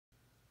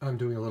I'm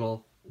doing a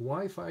little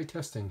Wi-Fi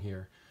testing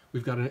here.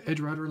 We've got an edge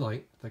router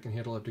light that can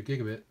handle up to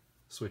gigabit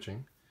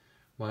switching.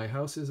 My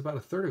house is about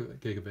a third of a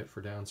gigabit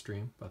for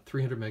downstream, about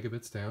 300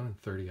 megabits down and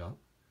 30 up.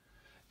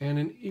 And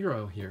an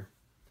Eero here,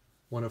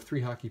 one of 3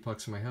 hockey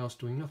pucks in my house,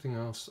 doing nothing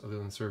else other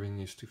than serving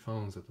these 2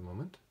 phones at the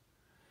moment.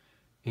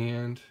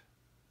 And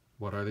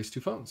what are these 2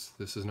 phones?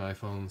 This is an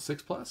iPhone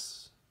 6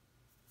 Plus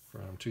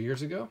from 2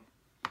 years ago.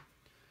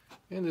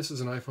 And this is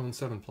an iPhone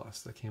 7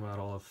 Plus that came out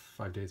all of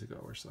 5 days ago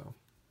or so.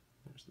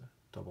 There's the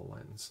double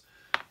lens.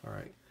 All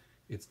right,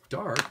 it's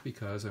dark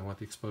because I want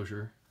the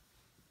exposure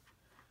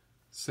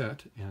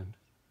set and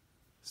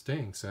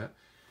staying set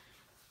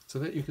so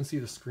that you can see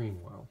the screen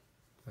well.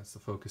 That's the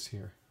focus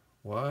here.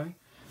 Why?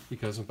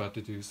 Because I'm about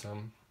to do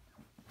some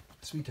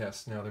speed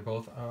tests. Now they're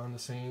both on the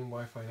same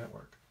Wi-Fi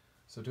network.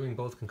 So doing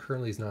both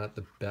concurrently is not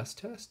the best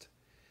test,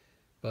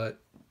 but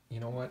you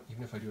know what?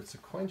 Even if I do it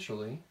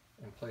sequentially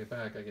and play it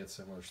back, I get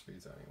similar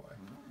speeds anyway.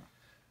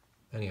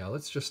 Anyhow,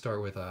 let's just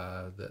start with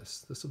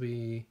this. This will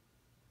be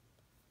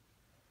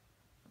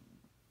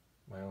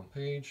my own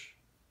page.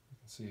 You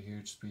can see a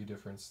huge speed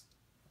difference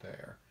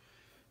there.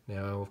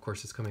 Now, of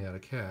course, it's coming out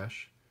of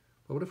cache,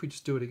 but what if we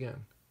just do it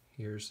again?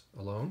 Here's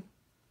alone.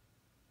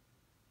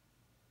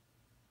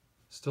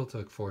 Still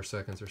took 4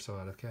 seconds or so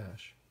out of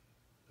cache.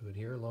 Do it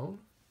here alone.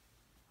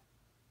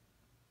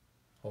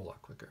 A whole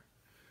lot quicker.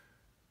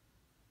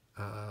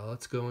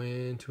 Let's go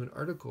into an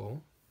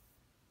article.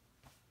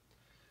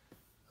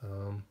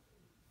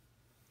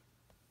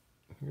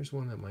 Here's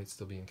one that might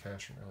still be in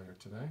cache from earlier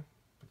today,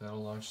 but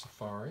that'll launch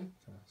Safari,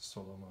 kind of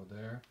solo mode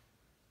there.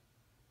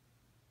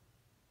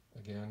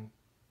 Again,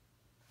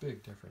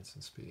 big difference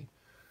in speed.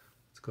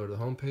 Let's go to the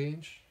home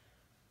page.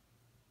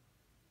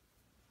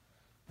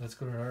 Let's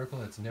go to an article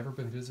that's never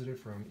been visited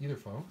from either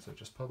phone, so I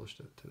just published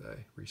it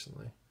today,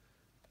 recently.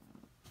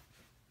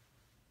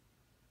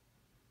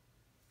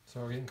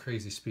 So we're getting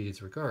crazy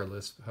speeds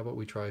regardless. How about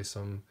we try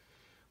some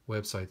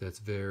website that's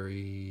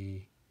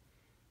very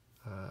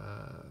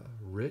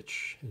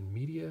rich in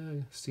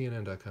media?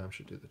 CNN.com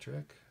should do the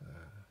trick.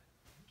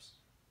 Oops.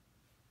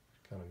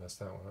 Kind of messed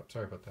that one up.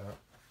 Sorry about that.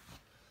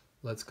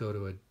 Let's go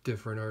to a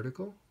different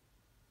article.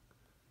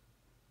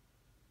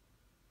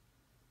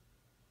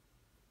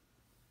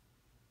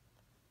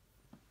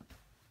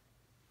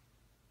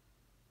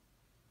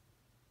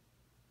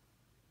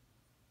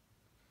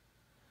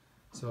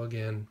 So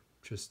again,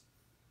 just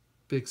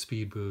big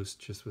speed boost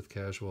just with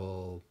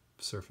casual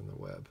surfing the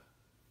web.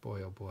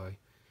 Boy, oh boy.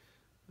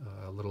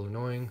 A little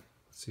annoying.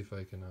 Let's see if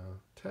I can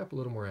tap a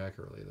little more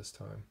accurately this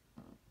time.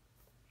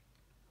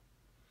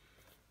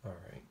 All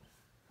right.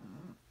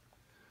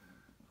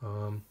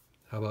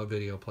 How about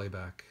video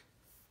playback?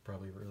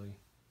 Probably really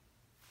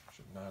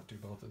should not do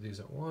both of these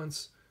at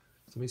once.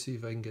 So let me see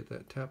if I can get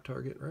that tap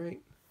target right.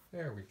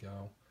 There we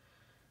go.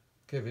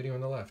 Okay, video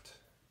on the left.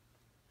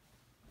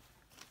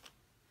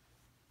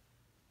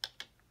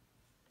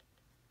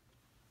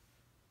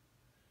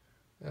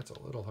 That's a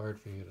little hard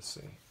for you to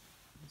see.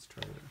 Let's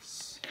try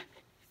this.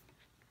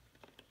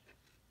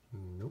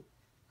 Nope,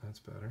 that's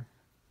better.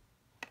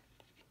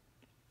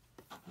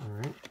 All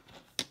right.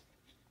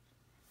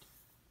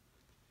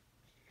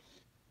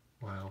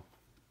 Wow,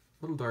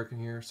 a little dark in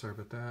here, sorry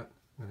about that.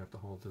 I'm gonna have to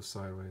hold this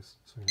sideways.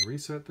 So I'm gonna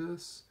reset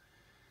this,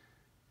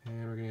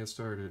 and we're gonna get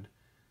started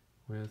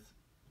with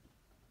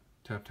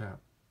tap tap.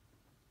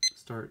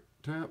 Start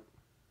tap.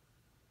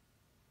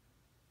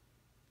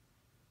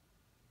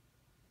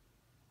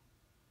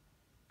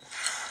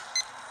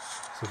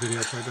 So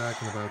video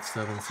playback in about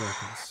 7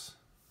 seconds.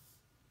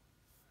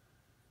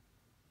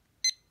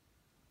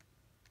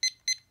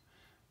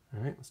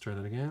 All right, let's try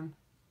that again.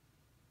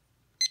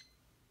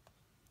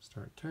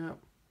 Start tap.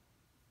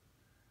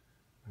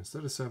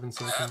 Instead of 7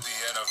 seconds, Happy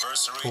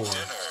anniversary 4.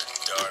 dinner,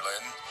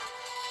 darling.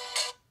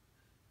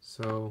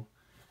 So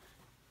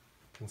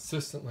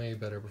consistently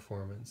better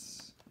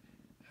performance.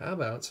 How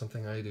about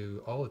something I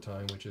do all the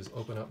time, which is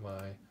open up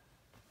my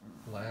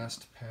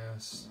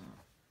LastPass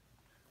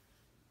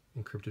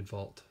encrypted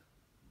vault.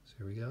 So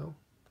here we go.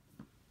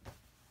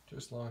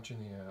 Just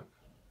launching the app.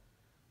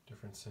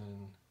 Difference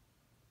in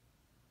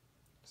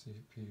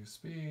CPU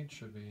speed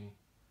should be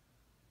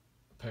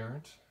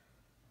apparent.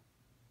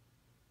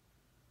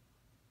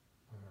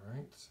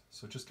 Alright,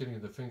 so just getting to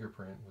the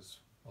fingerprint was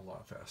a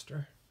lot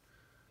faster.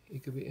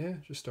 It could be,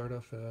 just start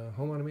off a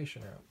home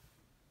automation app.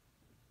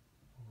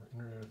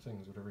 Or Internet of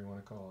Things, whatever you want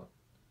to call it.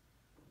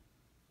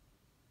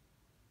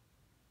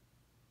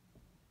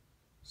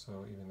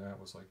 So even that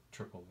was like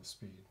triple the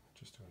speed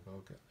just to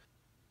invoke it.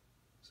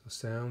 So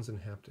sounds and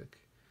haptic.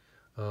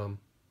 Alright,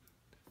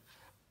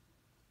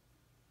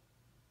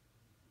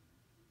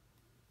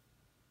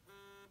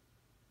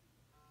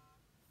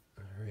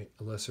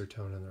 a lesser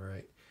tone on the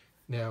right.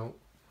 Now,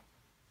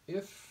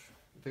 if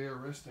they are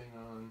resting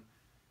on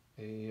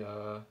a,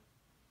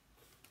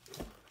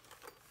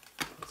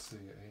 let's see,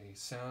 a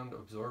sound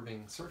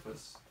absorbing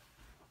surface,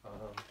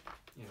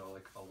 you know,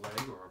 like a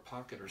leg or a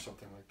pocket or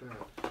something like that,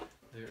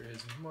 there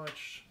is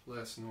much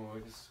less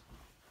noise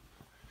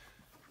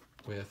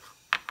with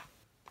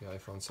the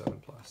iPhone 7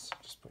 Plus.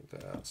 Just point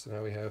that out. So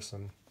now we have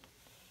some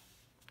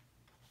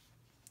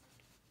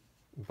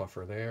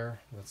buffer there.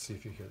 Let's see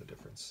if you hear the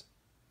difference.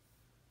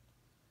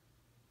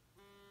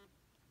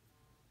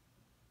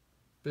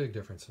 Big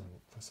difference in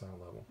the sound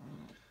level.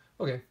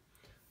 Okay.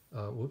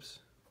 Whoops.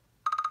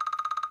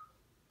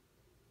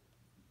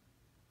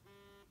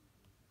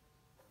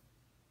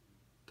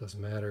 Doesn't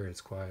matter,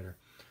 it's quieter.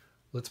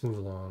 Let's move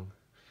along.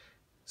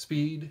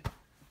 Speed.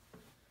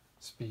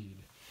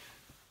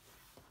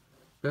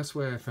 Best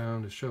way I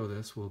found to show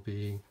this will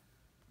be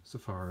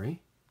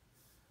Safari.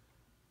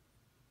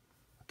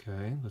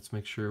 Okay, let's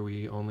make sure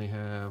we only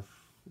have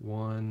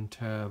one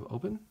tab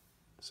open.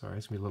 Sorry,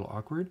 it's gonna be a little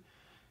awkward.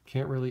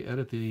 Can't really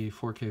edit the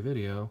 4K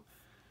video.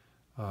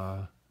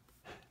 Not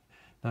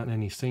in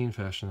any sane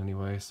fashion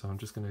anyway, so I'm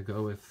just gonna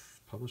go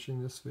with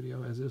publishing this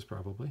video as is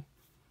probably.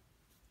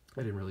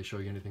 I didn't really show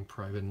you anything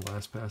private in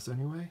LastPass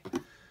anyway.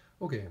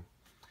 Okay,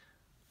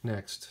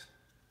 next.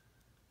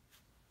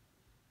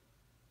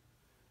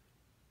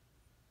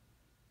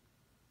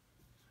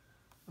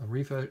 I'm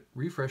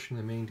refreshing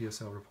the main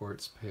DSL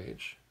reports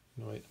page.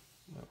 No, I'm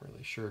not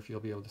really sure if you'll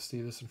be able to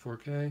see this in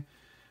 4K,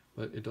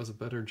 but it does a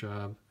better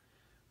job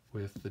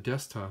with the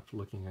desktop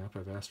looking app.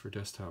 I've asked for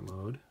desktop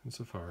mode in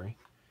Safari,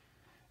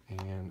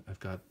 and I've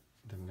got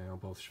them now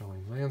both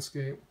showing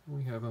landscape.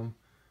 We have them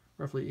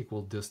roughly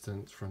equal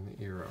distance from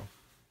the arrow.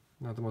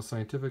 Not the most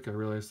scientific. I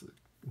realize that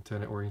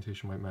antenna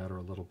orientation might matter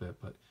a little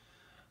bit, but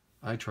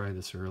I tried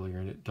this earlier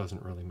and it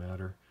doesn't really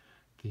matter.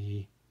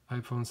 The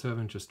iPhone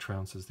 7 just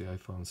trounces the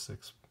iPhone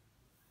 6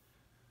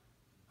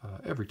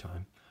 every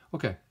time.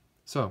 Okay,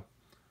 so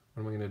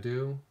what am I going to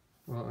do?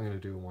 Well, I'm going to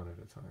do one at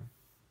a time.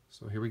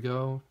 So here we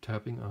go,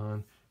 tapping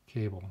on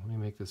cable. Let me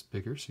make this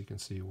bigger so you can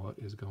see what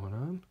is going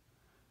on.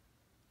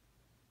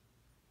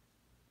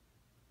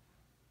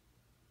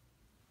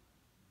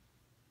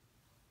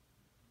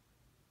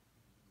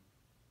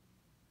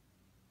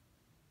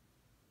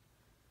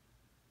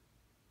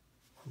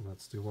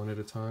 Let's do one at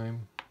a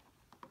time.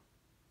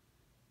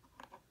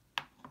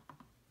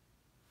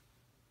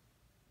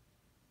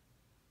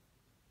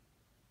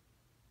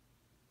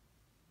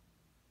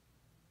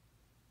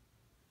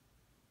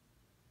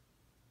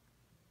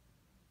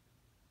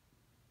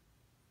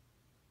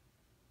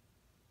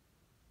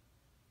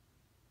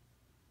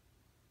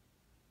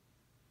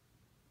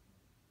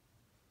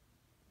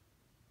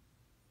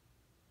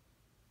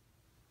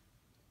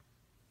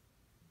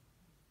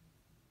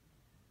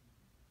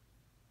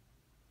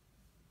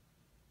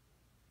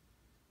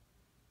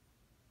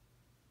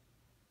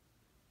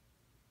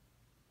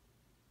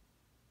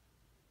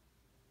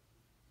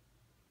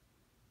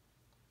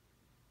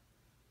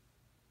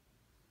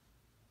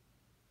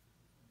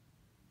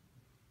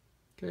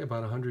 Okay,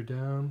 about 100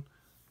 down,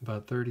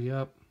 about 30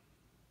 up,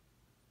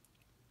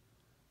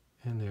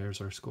 and there's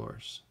our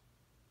scores.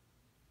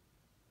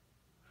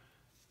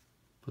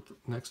 Put the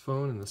next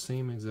phone in the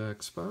same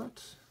exact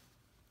spot,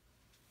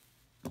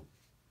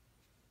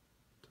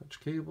 touch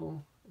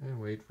cable, and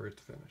wait for it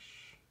to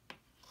finish.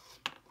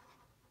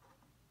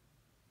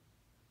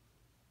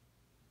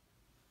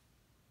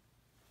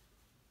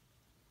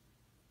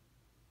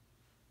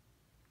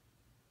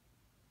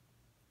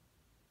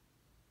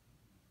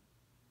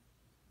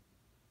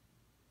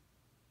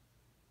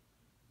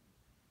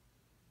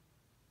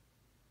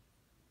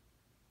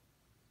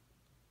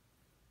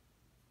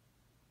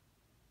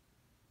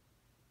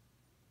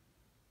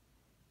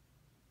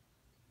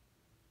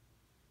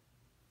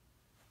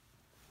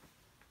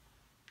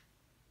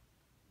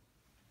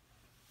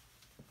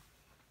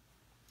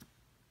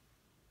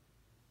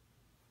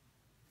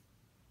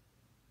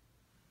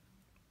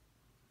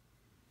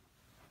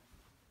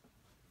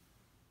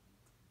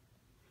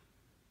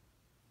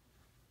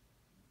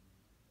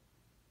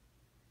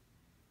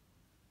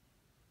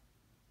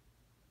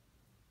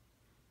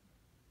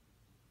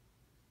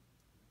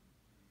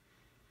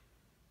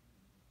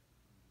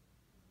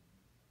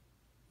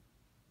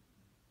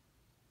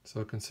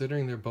 So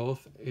considering they're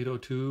both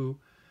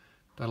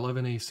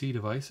 802.11ac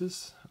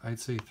devices, I'd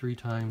say 3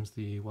 times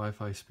the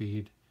Wi-Fi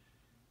speed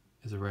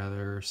is a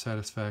rather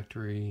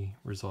satisfactory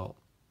result.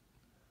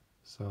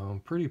 So I'm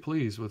pretty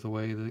pleased with the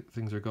way that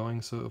things are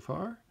going so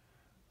far.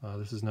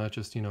 This is not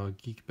just, a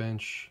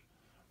Geekbench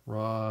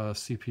raw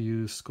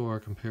CPU score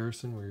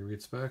comparison where you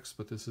read specs,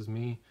 but this is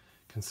me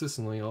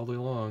consistently all day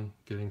long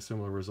getting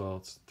similar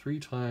results. 3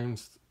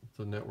 times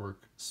the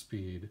network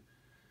speed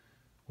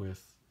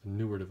with the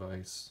newer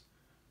device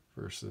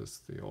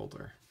versus the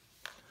older.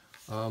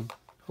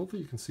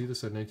 Hopefully you can see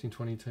this at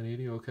 1920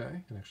 1080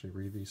 okay, and actually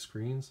read these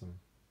screens. I'm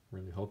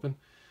really hoping.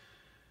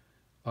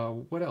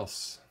 What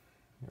else?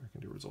 Here I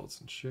can do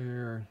results and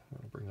share.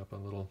 That'll bring up a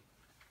little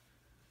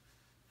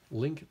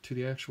link to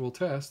the actual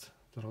test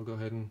that I'll go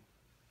ahead and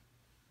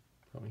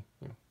probably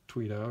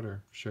tweet out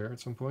or share at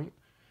some point.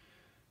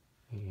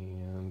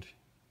 And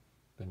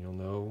then you'll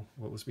know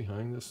what was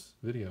behind this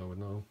video with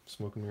no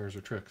smoke and mirrors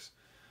or tricks.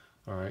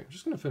 Alright, I'm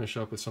just going to finish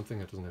up with something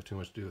that doesn't have too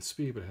much to do with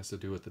speed, but it has to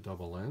do with the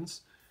double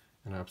lens.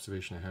 An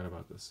observation I had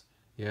about this.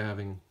 Yeah,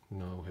 having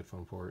no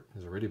headphone port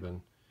has already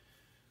been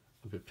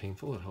a bit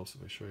painful. It helps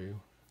if I show you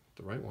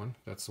the right one.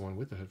 That's the one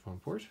with the headphone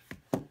port.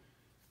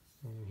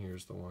 And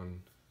here's the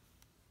one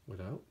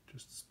without,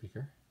 just a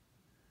speaker.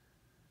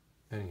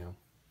 Anyhow,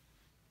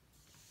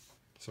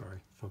 sorry,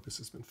 focus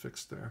has been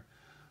fixed there.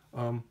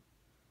 What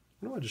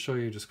I wanted to show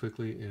you just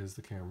quickly is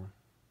the camera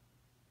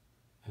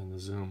and the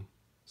zoom.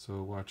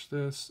 So watch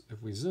this.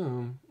 If we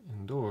zoom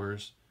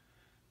indoors,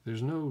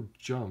 there's no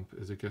jump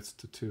as it gets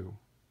to 2.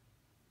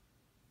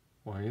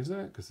 Why is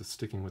that? Because it's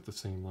sticking with the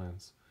same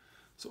lens.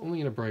 So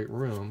only in a bright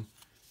room,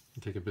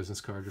 you take a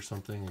business card or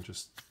something and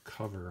just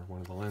cover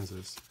one of the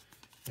lenses,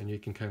 and you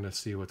can kind of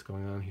see what's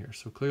going on here.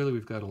 So clearly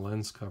we've got a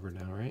lens cover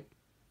now, right?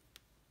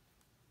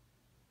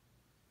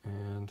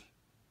 And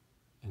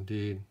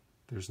indeed,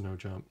 there's no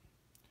jump.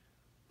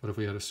 But if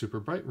we had a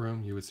super bright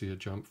room, you would see a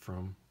jump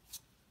from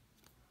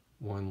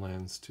one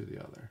lens to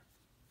the other.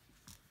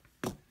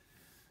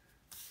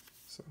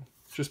 So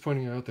just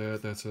pointing out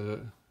that that's a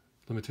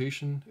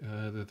limitation,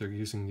 that they're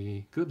using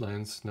the good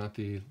lens, not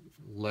the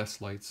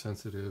less light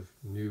sensitive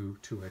new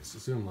 2x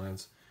zoom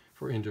lens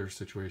for indoor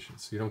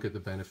situations. So you don't get the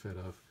benefit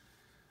of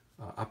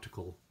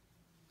optical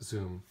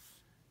zoom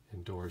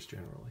indoors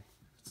generally.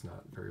 It's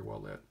not very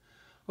well lit.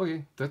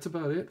 Okay, that's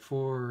about it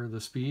for the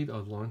speed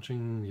of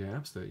launching the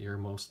apps that you're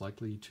most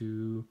likely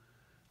to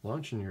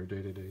launch in your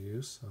day-to-day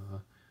use.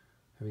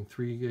 Having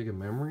 3 gig of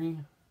memory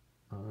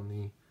on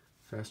the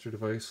faster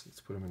device. Let's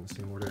put them in the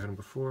same order I had them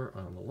before.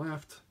 On the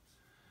left,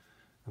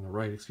 on the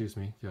right, excuse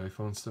me, the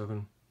iPhone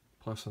 7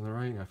 Plus on the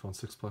right, iPhone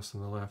 6 Plus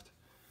on the left.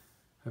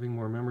 Having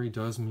more memory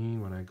does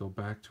mean when I go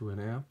back to an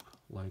app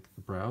like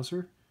the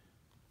browser,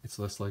 it's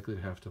less likely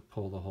to have to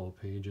pull the whole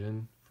page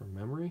in from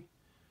memory.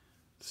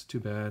 It's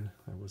too bad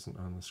I wasn't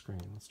on the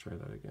screen. Let's try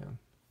that again.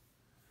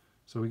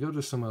 So we go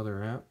to some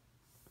other app.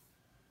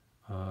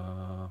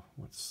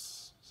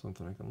 What's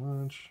something I can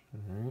launch?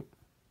 All right.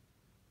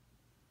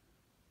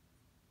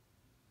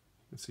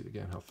 You can see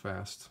again how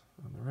fast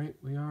on the right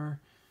we are.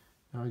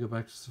 Now we go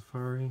back to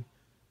Safari.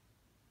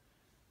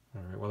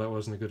 All right, well that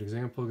wasn't a good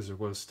example because there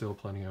was still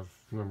plenty of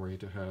memory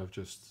to have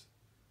just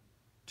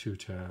 2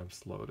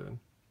 tabs loaded.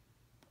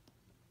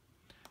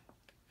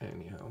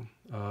 Anyhow,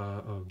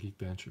 oh,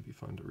 Geekbench would be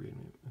fun to read,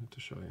 to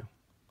show you.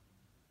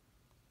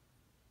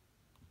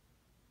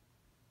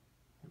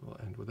 We'll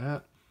end with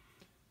that.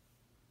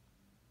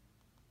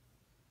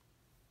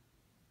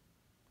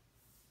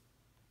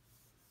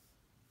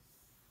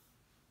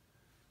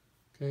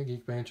 Okay,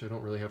 Geekbench, I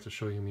don't really have to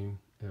show you me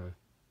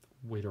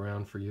wait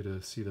around for you to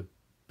see the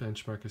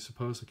benchmark, I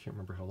suppose. I can't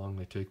remember how long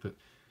they take, but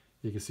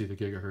you can see the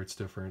gigahertz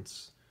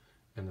difference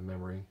and the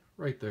memory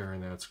right there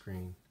in that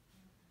screen.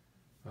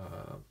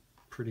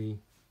 Pretty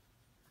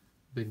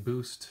big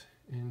boost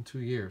in 2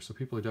 years. So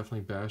people are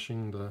definitely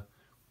bashing the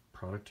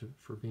product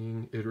for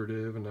being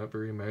iterative and not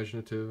very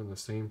imaginative and the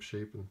same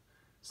shape and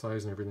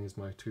size and everything as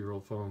my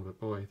 2-year-old phone. But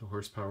boy, the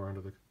horsepower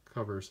under the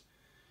covers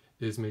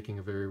is making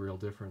a very real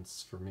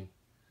difference for me.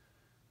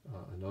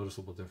 A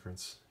noticeable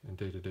difference in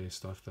day-to-day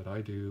stuff that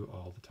I do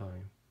all the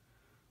time.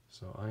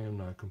 So I am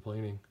not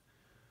complaining.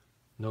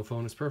 No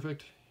phone is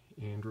perfect.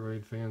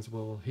 Android fans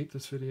will hate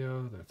this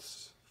video.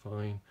 That's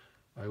fine.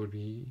 I would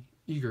be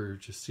eager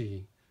to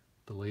see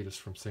the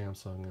latest from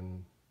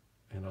Samsung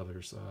and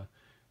others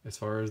as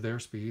far as their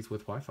speeds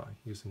with Wi-Fi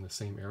using the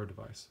same Air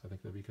device. I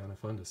think that'd be kind of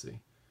fun to see.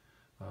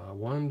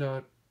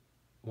 1.4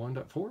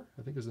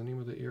 I think is the name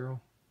of the Aero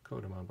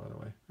code I'm on, by the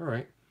way. All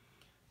right,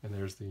 and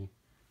there's the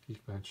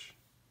Geekbench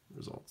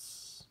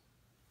results.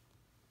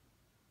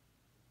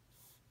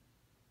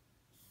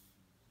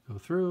 Go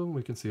through,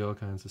 we can see all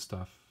kinds of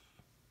stuff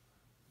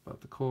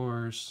about the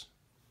cores,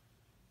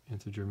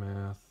 integer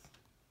math,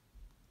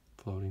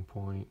 floating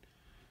point.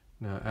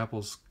 Now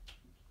Apple's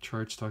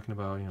chart's talking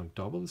about, you know,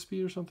 double the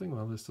speed or something.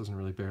 Well, this doesn't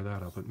really bear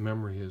that out, but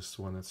memory is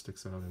one that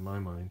sticks out in my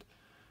mind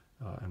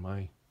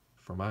and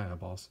for my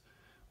eyeballs,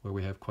 where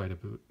we have quite a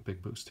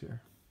big boost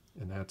here,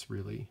 and that's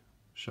really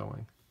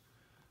showing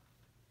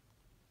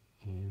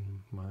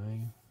in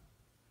my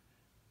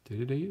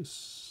day-to-day use.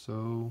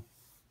 So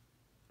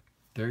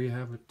there you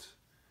have it.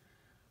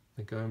 I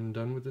think I'm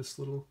done with this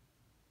little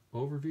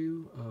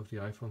overview of the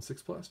iPhone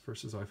 6 Plus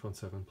versus iPhone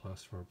 7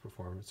 Plus from a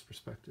performance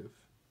perspective.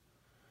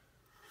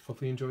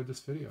 Hopefully you enjoyed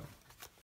this video.